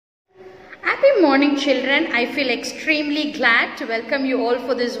Good morning children. I feel extremely glad to welcome you all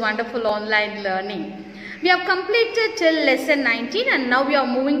for this wonderful online learning. We have completed till lesson 19 and now we are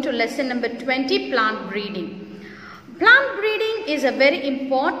moving to lesson number 20, plant breeding. Plant breeding is a very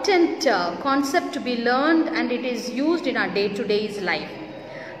important concept to be learned and it is used in our day-to-day life.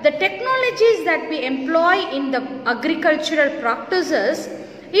 The technologies that we employ in the agricultural practices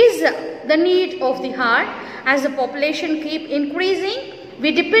is the need of the heart. As the population keep increasing,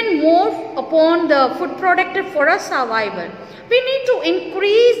 we depend more upon the food product for our survival. We need to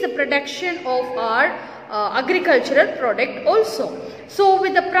increase the production of our agricultural product also. So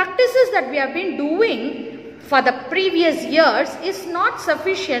with the practices that we have been doing for the previous years is not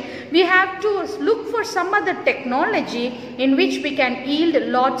sufficient. We have to look for some other technology in which we can yield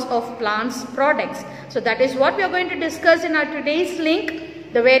lots of plants products. So that is what we are going to discuss in our today's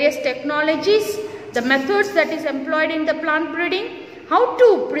link. The various technologies, the methods that is employed in the plant breeding, how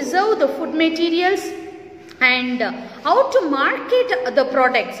to preserve the food materials and how to market the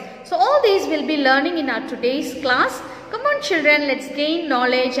products. So all these will be learning in our today's class. Come on children, let's gain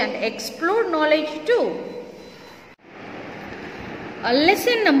knowledge and explore knowledge too.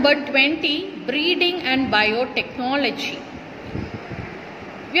 Lesson number 20, breeding and biotechnology.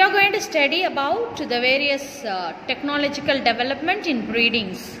 We are going to study about the various technological development in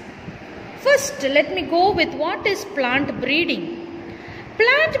breedings. First, let me go with what is plant breeding.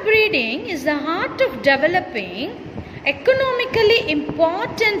 Plant breeding is the art of developing economically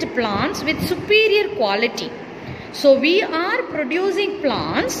important plants with superior quality. So we are producing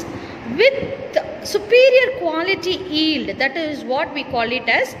plants with superior quality yield. That is what we call it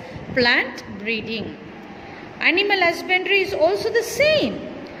as plant breeding. Animal husbandry is also the same,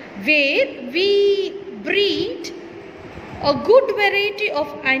 where we breed a good variety of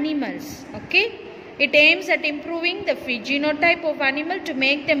animals. Okay. It aims at improving the genotype of animal to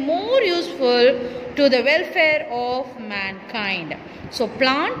make them more useful to the welfare of mankind. So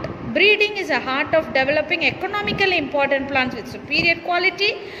plant breeding is a art of developing economically important plants with superior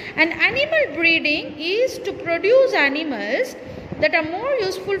quality, and animal breeding is to produce animals that are more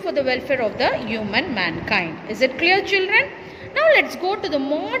useful for the welfare of the human mankind. Is it clear children? Now let's go to the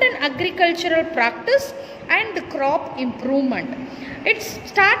modern agricultural practice and the crop improvement. It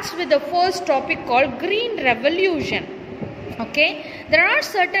starts with the first topic called Green Revolution. Okay, there are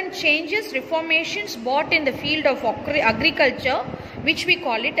certain changes, reformations brought in the field of agriculture, which we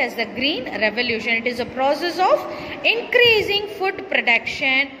call it as the Green Revolution. It is a process of increasing food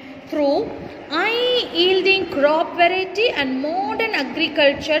production through high-yielding crop variety and modern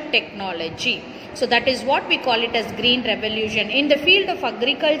agriculture technology. So that is what we call it as Green Revolution. In the field of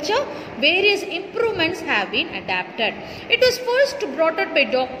agriculture, various improvements have been adapted. It was first brought out by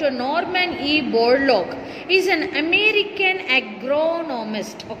Dr. Norman E. Borlaug. He is an American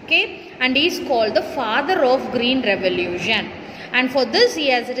agronomist, okay, and he is called the father of Green Revolution. And for this, he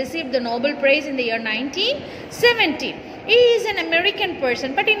has received the Nobel Prize in the year 1970. He is an American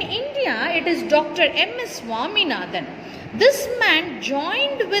person, but in India, it is Dr. M.S. Swaminathan. This man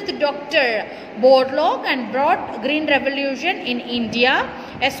joined with Dr. Borlaug and brought Green Revolution in India,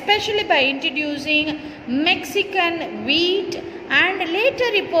 especially by introducing Mexican wheat, and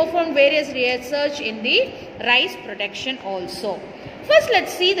later he performed various research in the rice production also. First,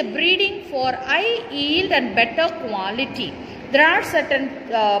 let's see the breeding for high yield and better quality. There are certain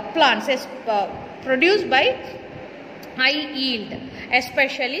plants produced by high yield,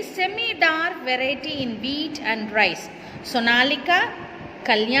 especially semi-dark variety in wheat and rice. Sonalika,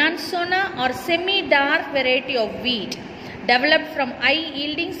 Kalyan Sona or semi-dark variety of wheat developed from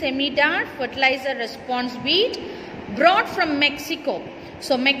high-yielding semi-dark fertilizer response wheat brought from Mexico.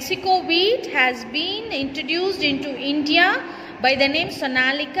 So Mexico wheat has been introduced into India by the name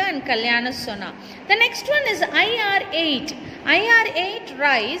Sonalika and Kalyana Sona. The next one is IR8. IR8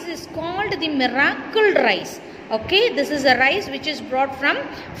 rice is called the miracle rice. Okay, this is a rice which is brought from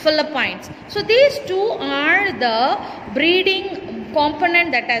Philippines. So these two are the breeding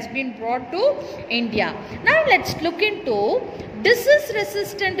component that has been brought to India. Now let's look into disease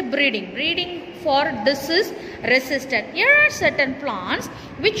resistant breeding. Breeding for disease resistant. Here are certain plants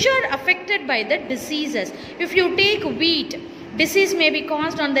which are affected by the diseases. If you take wheat, disease may be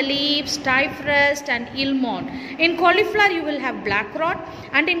caused on the leaves, typhus and ill mold. In cauliflower you will have black rot,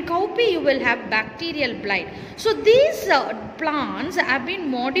 and in cowpea you will have bacterial blight. So these plants have been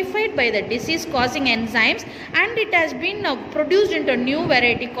modified by the disease causing enzymes, and it has been produced into a new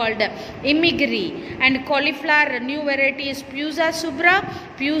variety called Imigri. And cauliflower new variety is Pusa subra,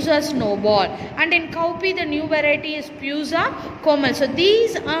 Pusa snowball, and in cowpea the new variety is Pusa komal. So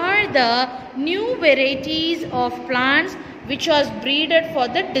these are the new varieties of plants which was breeded for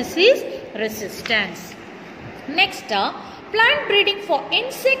the disease resistance. Next, plant breeding for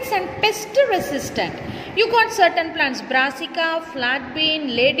insects and pest resistant. You got certain plants, brassica, flat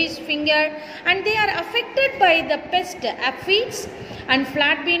bean, lady's finger, and they are affected by the pest aphids, and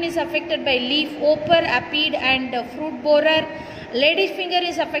flat bean is affected by leaf hopper, aphid and fruit borer. Lady's finger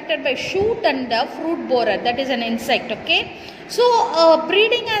is affected by shoot and fruit borer, that is an insect. Okay, so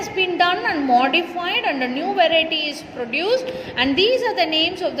breeding has been done and modified, and a new variety is produced, and these are the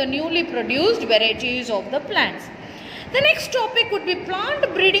names of the newly produced varieties of the plants. The next topic would be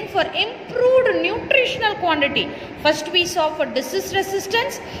plant breeding for improved nutritional quantity. First we saw for disease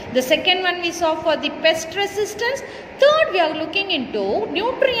resistance. The second one we saw for the pest resistance. Third, we are looking into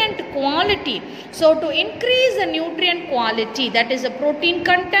nutrient quality. So to increase the nutrient quality, that is the protein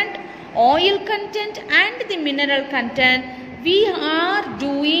content, oil content and the mineral content, we are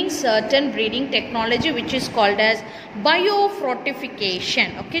doing certain breeding technology which is called as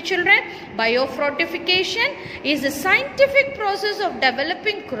biofortification. Okay children, biofortification is the scientific process of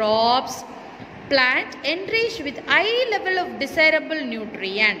developing crops, plant enriched with high level of desirable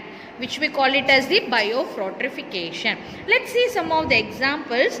nutrient, which we call it as the biofortification. Let's see some of the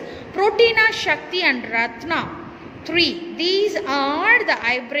examples. Proteina, Shakti and Ratna 3. These are the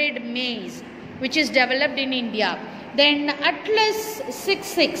hybrid maize which is developed in India. Then Atlas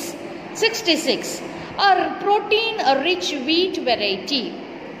 66 or protein rich wheat variety.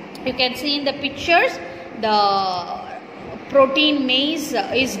 You can see in the pictures the protein maize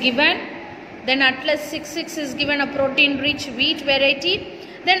is given. Then Atlas 66 is given a protein rich wheat variety.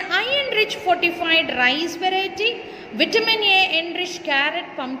 Then iron rich fortified rice variety. Vitamin A enriched carrot,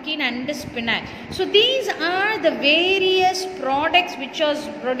 pumpkin and spinach. So these are the various products which was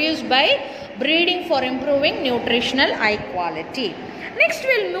produced by breeding for improving nutritional high quality. Next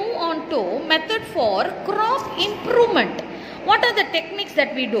we will move on to method for crop improvement. What are the techniques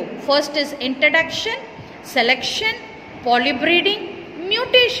that we do? First is introduction, selection, polybreeding,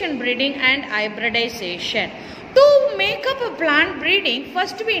 mutation breeding and hybridization. To make up a plant breeding,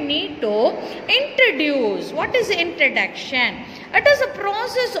 first we need to introduce. What is introduction? It is a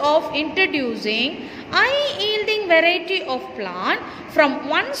process of introducing high yielding variety of plant from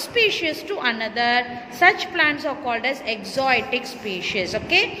one species to another. Such plants are called as exotic species.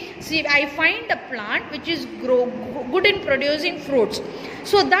 Okay, see, I find a plant which is good in producing fruits.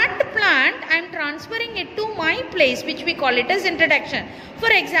 So that plant I am transferring it to my place, which we call it as introduction.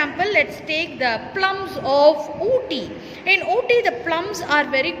 For example, let's take the plums of Ooty. In Ooty, the plums are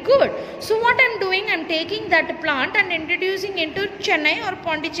very good. So what I am doing, I am taking that plant and introducing into Chennai or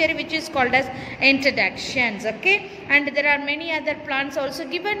Pondicherry, which is called as introductions. Okay, and there are many other plants also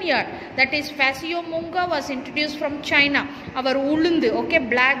given here. That is Fascio munga was introduced from China. Our ulundu, okay,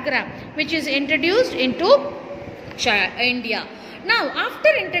 black gram, which is introduced into India. Now, after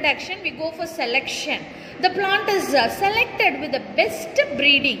introduction, we go for selection. The plant is selected with the best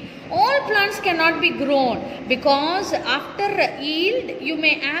breeding. All plants cannot be grown because after yield, you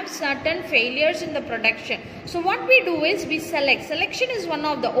may have certain failures in the production. So, what we do is we select. Selection is one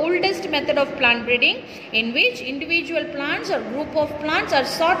of the oldest method of plant breeding in which individual plants or group of plants are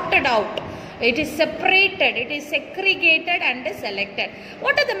sorted out. It is separated, it is segregated and selected.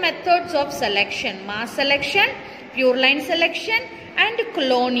 What are the methods of selection? Mass selection, pure line selection and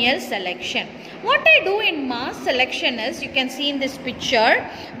colonial selection. What I do in mass selection is, you can see in this picture,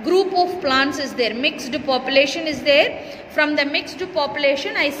 group of plants is there, mixed population is there. From the mixed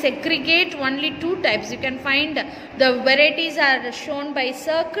population, I segregate only two types. You can find the varieties are shown by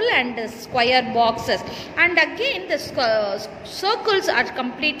circle and square boxes. And again, the circles are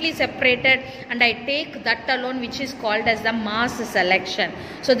completely separated and I take that alone, which is called as the mass selection.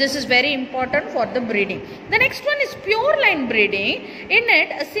 So this is very important for the breeding. The next one is pure line breeding. In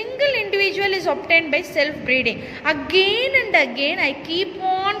it, a single individual is obtained by self-breeding. Again and again, I keep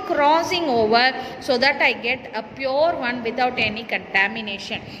on crossing over so that I get a pure one without any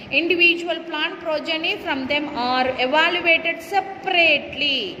contamination. Individual plant progeny from them are evaluated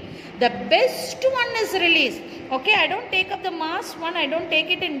separately. The best one is released. Okay, I don't take up the mass one, I don't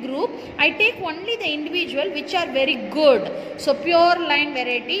take it in group. I take only the individual which are very good. So pure line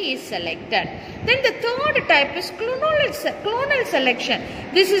variety is selected. Then the third type is clonal selection.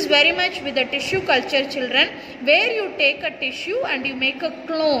 This is very much with the tissue culture, children, where you take a tissue and you make a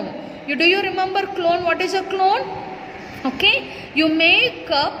clone. Do you remember clone? What is a clone? Okay, you make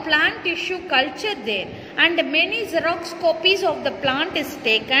a plant tissue culture there and many Xerox copies of the plant is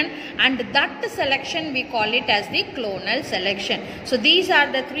taken, and that selection we call it as the clonal selection. So these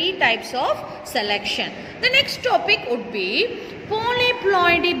are the three types of selection. The next topic would be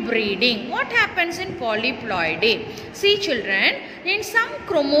polyploidy breeding. What happens in polyploidy? See children, In some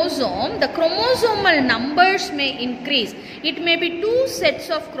chromosome, the chromosomal numbers may increase. It may be 2 sets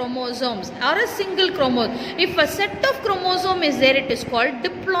of chromosomes or a single chromosome. If a set of chromosome is there, it is called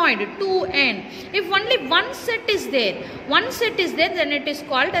diploid, 2n. If only one set is there, then it is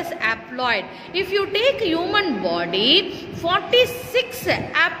called as haploid. If you take human body, 46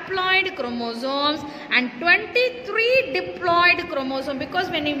 haploid chromosomes and 23 diploid chromosomes, because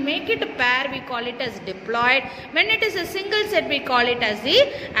when you make it a pair, we call it as diploid. When it is a single set, we call it as the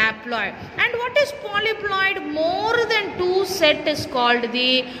haploid. And what is polyploid? More than 2 set is called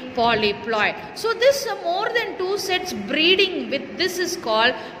the polyploid. So this more than 2 sets breeding with this is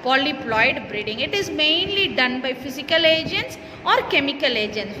called polyploid breeding. It is mainly done by physical agents or chemical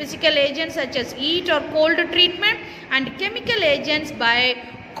agents. Physical agents such as heat or cold treatment, and chemical agents by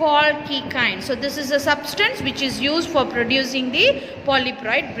colchicine. So this is a substance which is used for producing the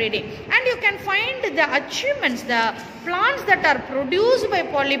polyploid breeding. And you can find the achievements, the plants that are produced by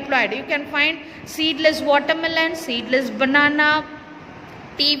polyploid. You can find seedless watermelon, seedless banana,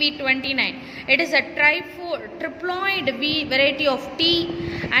 TV29. It is a triploid variety of tea,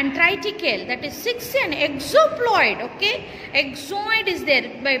 and triticale, that is 6, and exoploid. Okay, exoid is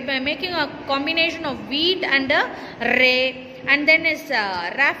there by making a combination of wheat and a ray. And then is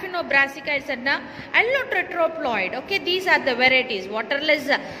Raphinobrassica, it's a allotetraploid. Okay, these are the varieties.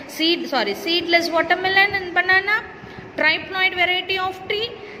 Seedless watermelon and banana, triploid variety of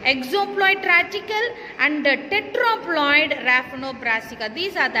tree, exoploid triticale, and tetraploid Raphinobrassica.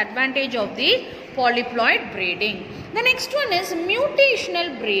 These are the advantage of the polyploid breeding. The next one is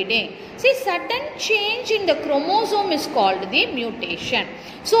mutational breeding. See, sudden change in the chromosome is called the mutation.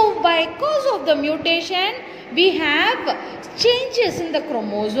 So, because of the mutation, we have changes in the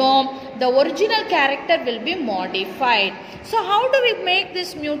chromosome. The original character will be modified. So, how do we make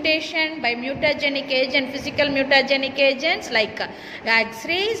this mutation? By mutagenic agent, physical mutagenic agents like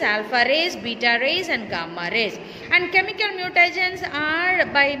X-rays, alpha rays, beta rays, and gamma rays. And chemical mutagens are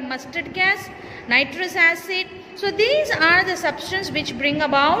by mustard gas, nitrous acid. So these are the substances which bring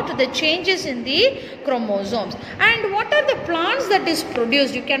about the changes in the chromosomes. And what are the plants that is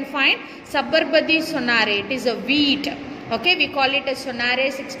produced? You can find Suburbadi sonare. It is a wheat. Okay, we call it as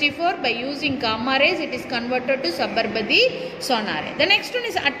sonare 64. By using gamma rays, it is converted to Suburbadi sonare. The next one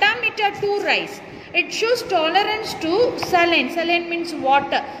is Atamita 2 rice. It shows tolerance to saline. Saline means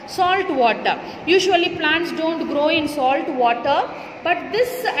water, salt water. Usually plants don't grow in salt water, but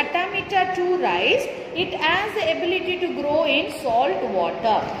this Atamita 2 rice, it has the ability to grow in salt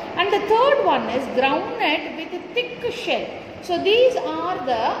water. And the third one is groundnut with a thick shell. So these are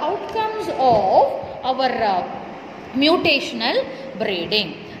the outcomes of our mutational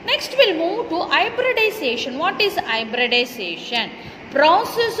breeding. Next we'll move to hybridization. What is hybridization?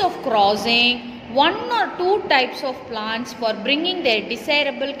 Process of crossing 1 or 2 types of plants for bringing their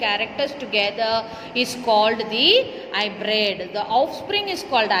desirable characters together is called the hybrid. The offspring is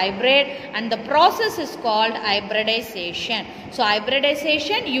called hybrid, and the process is called hybridization. So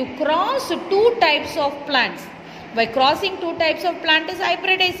hybridization, you cross 2 types of plants. By crossing 2 types of plant is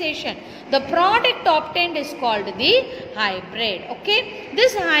hybridization. The product obtained is called the hybrid. Okay,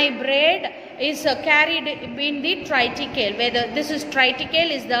 this hybrid is carried in the triticale. This is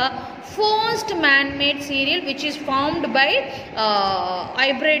triticale is the first man-made cereal which is formed by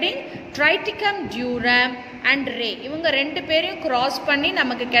hybriding Triticum durum and ray. இவங்க ரெண்டு பேரையும் cross பண்ணி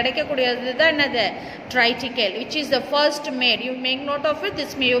நமக்கு கிடைக்கக்கூடியது தான் என்னது triticale, which is the first made. You make note of it.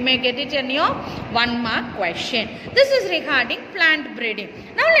 You may get it in your 1 mark question. This is regarding plant breeding.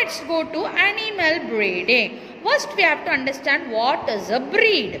 Now let's go to animal breeding. First we have to understand what is a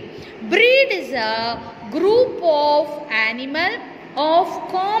breed. Breed is a group of animal of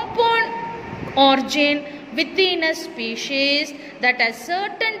compound origin within a species that has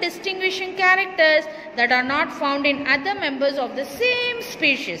certain distinguishing characters that are not found in other members of the same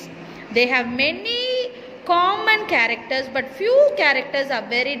species. They have many common characters, but few characters are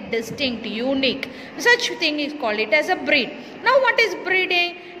very distinct, unique. Such thing is called it as a breed. Now what is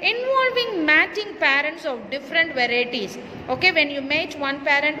breeding? Involving mating parents of different varieties. Okay, when you mate one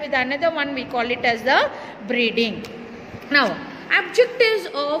parent with another one, we call it as the breeding. Now, objectives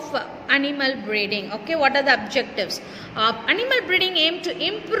of animal breeding. Okay, what are the objectives? Animal breeding aim to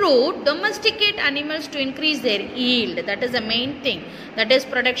improve domesticate animals to increase their yield. That is the main thing. That is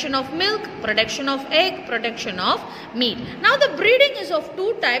production of milk, production of egg, production of meat. Now the breeding is of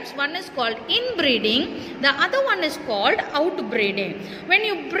 2 types. One is called inbreeding. The other one is called outbreeding. When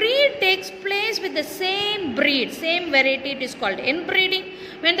you breed takes place with the same breed, same variety, it is called inbreeding.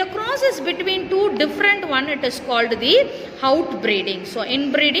 When the cross is between 2 different one, it is called the outbreeding. So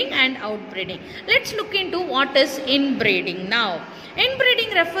inbreeding and outbreeding. Let's look into what is inbreeding now.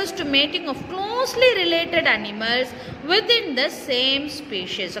 Inbreeding refers to mating of closely related animals within the same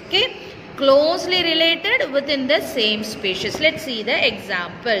species. Okay, closely related within the same species. Let's see the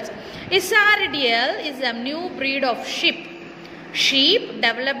examples. Isardial is a new breed of sheep. Sheep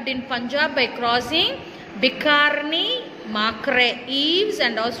developed in Punjab by crossing Bicarni, Macrae Eves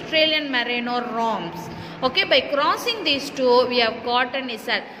and Australian Merino Roms. Okay, by crossing these two, we have got an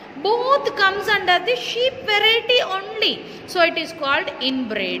Isar. Both comes under the sheep variety only. So, it is called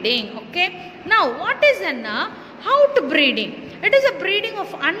inbreeding. Okay. Now, what is an outbreeding? It is a breeding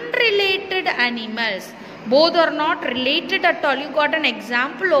of unrelated animals. Both are not related at all. You got an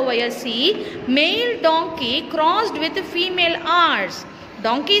example over here. See, male donkey crossed with female horse.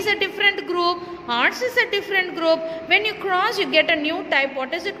 Donkey is a different group. Horse is a different group. When you cross, you get a new type.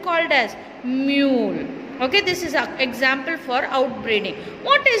 What is it called as? Mule. Okay, this is an example for outbreeding.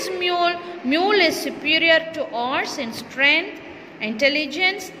 What is mule? Mule is superior to horse in strength,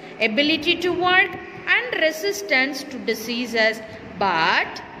 intelligence, ability to work and resistance to diseases.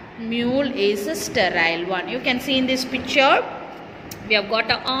 But mule is a sterile one. You can see in this picture, we have got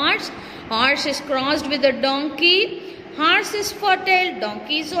a horse. Horse is crossed with a donkey. Horse is fertile,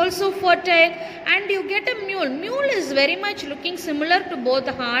 donkey is also fertile, and you get a mule. Mule is very much looking similar to both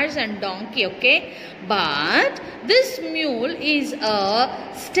horse and donkey, okay? But this mule is a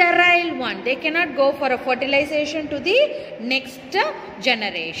sterile one. They cannot go for a fertilization to the next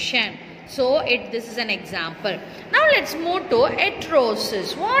generation. So, this is an example. Now, let's move to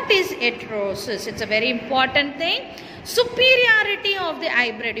heterosis. What is heterosis? It's a very important thing. Superiority of the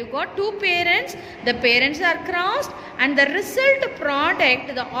hybrid. You got two parents. The parents are crossed and the result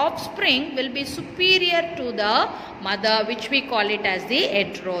product, the offspring, will be superior to the mother, which we call it as the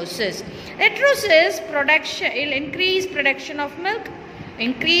heterosis. Heterosis production will increase production of milk,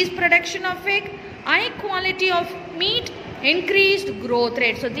 increase production of egg, high quality of meat, increased growth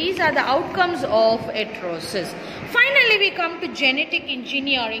rate. So, these are the outcomes of heterosis. Finally, we come to genetic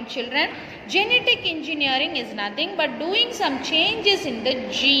engineering, children. Genetic engineering is nothing but doing some changes in the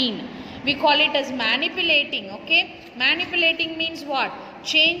gene. We call it as manipulating, okay? Manipulating means what?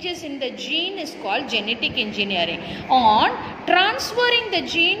 Changes in the gene is called genetic engineering. On transferring the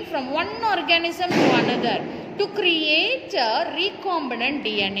gene from one organism to another to create a recombinant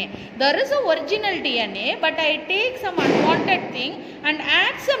DNA. There is a original DNA, but I take some unwanted thing and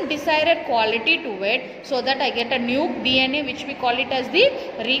add some desired quality to it so that I get a new DNA, which we call it as the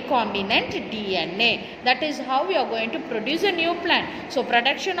recombinant DNA. That is how we are going to produce a new plant. So,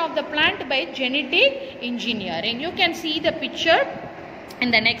 production of the plant by genetic engineering. You can see the picture.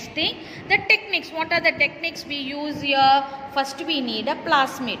 And the next thing, the techniques. What are the techniques we use here? First, we need a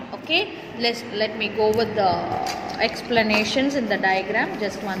plasmid. Okay, let me go with the explanations in the diagram.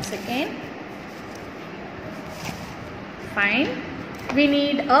 Just one second. Fine. We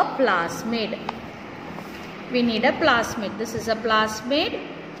need a plasmid. We need a plasmid. This is a plasmid.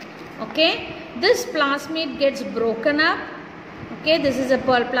 Okay, this plasmid gets broken up. Okay, this is a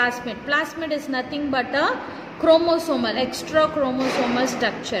plasmid. Plasmid is nothing but a chromosomal, extra chromosomal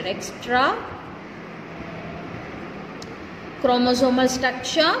structure, extra chromosomal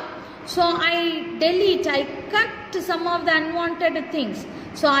structure. So, I delete, I cut some of the unwanted things.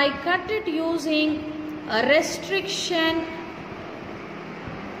 So, I cut it using a restriction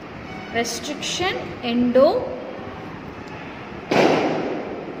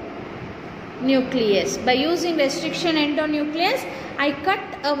endonuclease. By using restriction endonuclease, I cut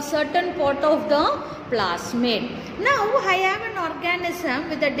a certain part of the plasmid. Now, I have an organism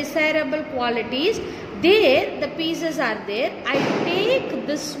with the desirable qualities. There, the pieces are there. I take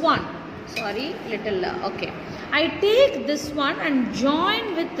this one. Sorry, little, okay. I take this one and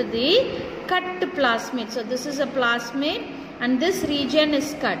join with the cut plasmid. So, this is a plasmid and this region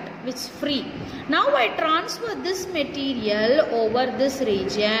is cut, which is free. Now, I transfer this material over this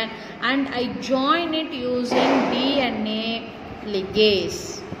region and I join it using DNA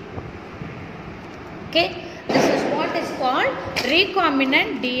ligase. Okay, this is what is called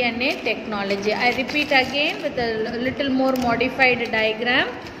recombinant DNA technology. I repeat again with a little more modified diagram.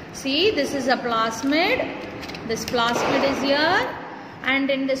 See, this is a plasmid. This plasmid is here, and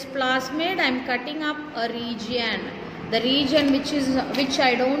in this plasmid, I am cutting up a region. The region which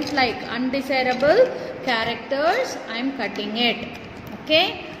I don't like, undesirable characters, I am cutting it.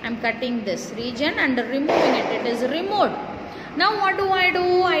 Okay, I am cutting this region and removing it. It is removed. Now what do?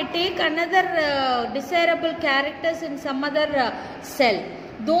 I take another desirable characters in some other cell.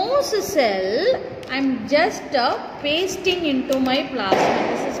 Those cell I am just pasting into my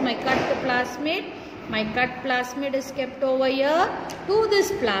plasmid. This is my cut plasmid. My cut plasmid is kept over here. To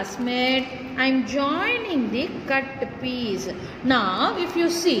this plasmid, I am joining the cut piece. Now, if you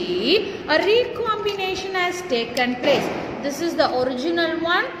see, a recombination has taken place. This is the original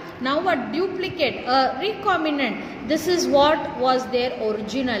one. Now a duplicate, a recombinant. This is what was there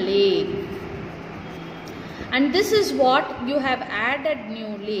originally. And this is what you have added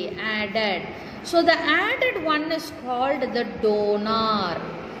newly. So the added one is called the donor.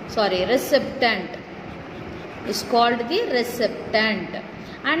 Recipient. Is called the recipient.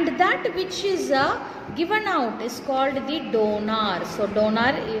 And that which is given out is called the donor. So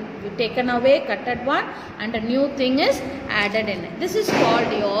donor is taken away, cutted one, and a new thing is added in it. This is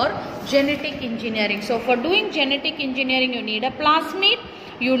called your genetic engineering. So for doing genetic engineering, you need a plasmid,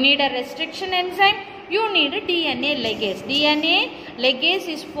 you need a restriction enzyme, you need a DNA ligase. DNA ligase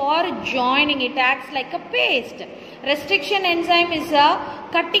is for joining. It acts like a paste. Restriction enzyme is a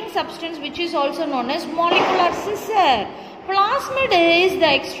cutting substance which is also known as molecular scissor. Plasmid is the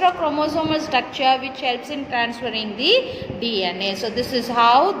extra chromosomal structure which helps in transferring the DNA. So this is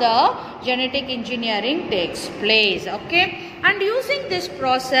how the genetic engineering takes place. Okay. And using this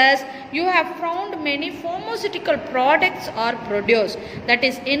process, you have found many pharmaceutical products are produced. That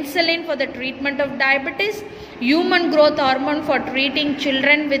is insulin for the treatment of diabetes, human growth hormone for treating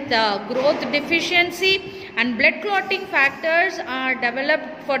children with growth deficiency, and blood clotting factors are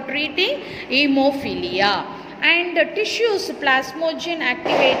developed for treating hemophilia. And the tissues plasmogen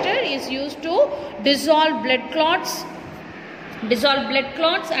activator is used to dissolve blood clots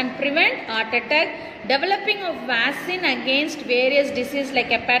and prevent heart attack, developing of vaccine against various diseases like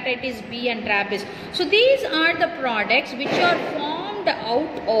hepatitis B and rabies. So these are the products which are formed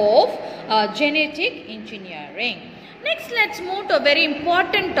out of genetic engineering. Next, let's move to a very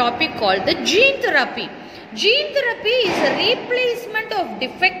important topic called the gene therapy. Gene therapy is a replacement of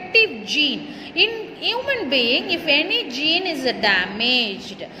defective gene. In human being, if any gene is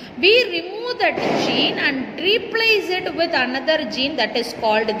damaged, we remove that gene and replace it with another gene, that is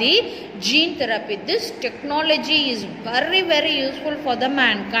called the gene therapy. This technology is very, very useful for the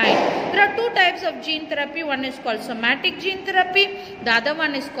mankind. There are two types of gene therapy. One is called somatic gene therapy. The other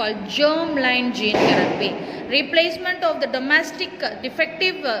one is called germline gene therapy. Replacement of the domestic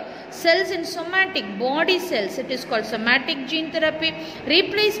defective cells in somatic body cells, it is called somatic gene therapy.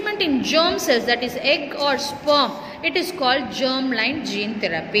 Replacement in germ cells, that is egg or sperm, it is called germline gene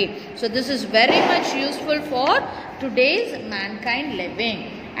therapy. So this is very much useful for today's mankind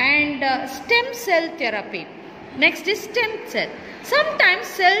living. And stem cell therapy. Next is stem cell. Sometimes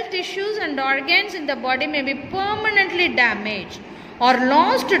cell tissues and organs in the body may be permanently damaged or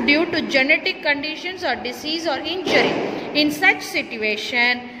lost due to genetic conditions or disease or injury. In such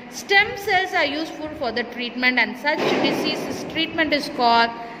situation, stem cells are useful for the treatment, and such disease treatment is called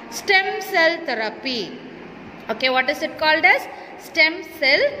stem cell therapy. Okay, what is it called as? Stem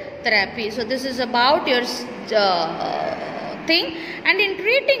cell therapy. So this is about your thing. And in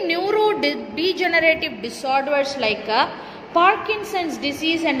treating neurodegenerative disorders like Parkinson's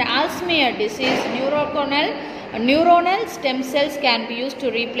disease and Alzheimer's disease, neuronal stem cells can be used to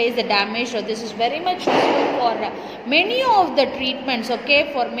replace the damage. So this is very much useful for many of the treatments.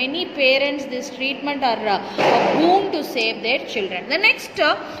 Okay, for many parents this treatment are a boon to save their children. The next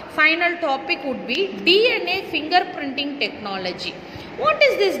final topic would be DNA fingerprinting technology. What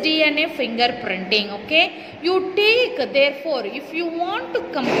is this DNA fingerprinting? Okay, you take, therefore, if you want to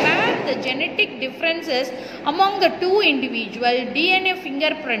compare the genetic differences among the two individuals, DNA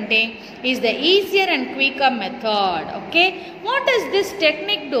fingerprinting is the easier and quicker method. Okay, what does this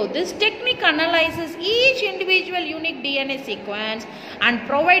technique do? This technique analyzes each individual unique DNA sequence and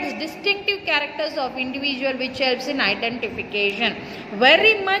provides distinctive characters of individual, which helps in identification.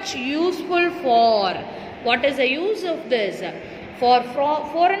 Very much useful for, what is the use of this? For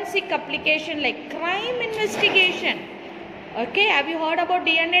forensic application like crime investigation. Okay, have you heard about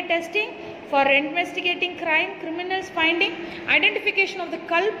DNA testing? For investigating crime, criminals finding, identification of the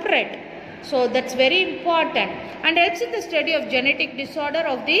culprit. So that's very important and helps in the study of genetic disorder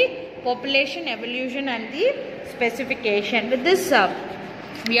of the population, evolution and the specification. With this,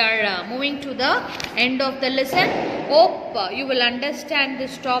 we are moving to the end of the lesson. Hope you will understand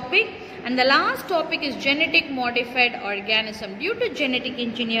this topic. And the last topic is genetic modified organism. Due to genetic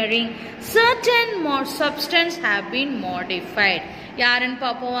engineering, certain more substances have been modified. Yaran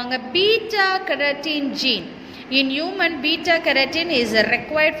papovanga beta carotene gene. In human, beta carotene is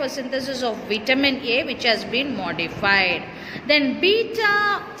required for synthesis of vitamin A, which has been modified. Then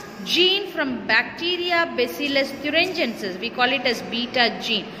beta gene from bacteria Bacillus thuringiensis. We call it as beta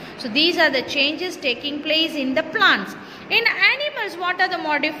gene. So these are the changes taking place in the plants. In animals, what are the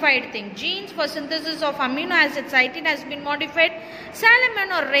modified things? Genes for synthesis of amino acid cytine has been modified.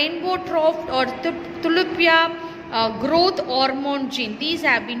 Salmon or rainbow trough or tulipia growth hormone gene, these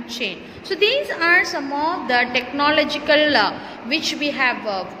have been changed. So these are some of the technological which we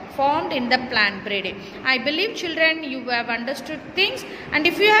have formed in the plant breeding. I believe children you have understood things, and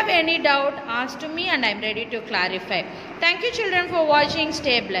if you have any doubt, ask to me and I am ready to clarify. Thank you children for watching.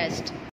 Stay blessed.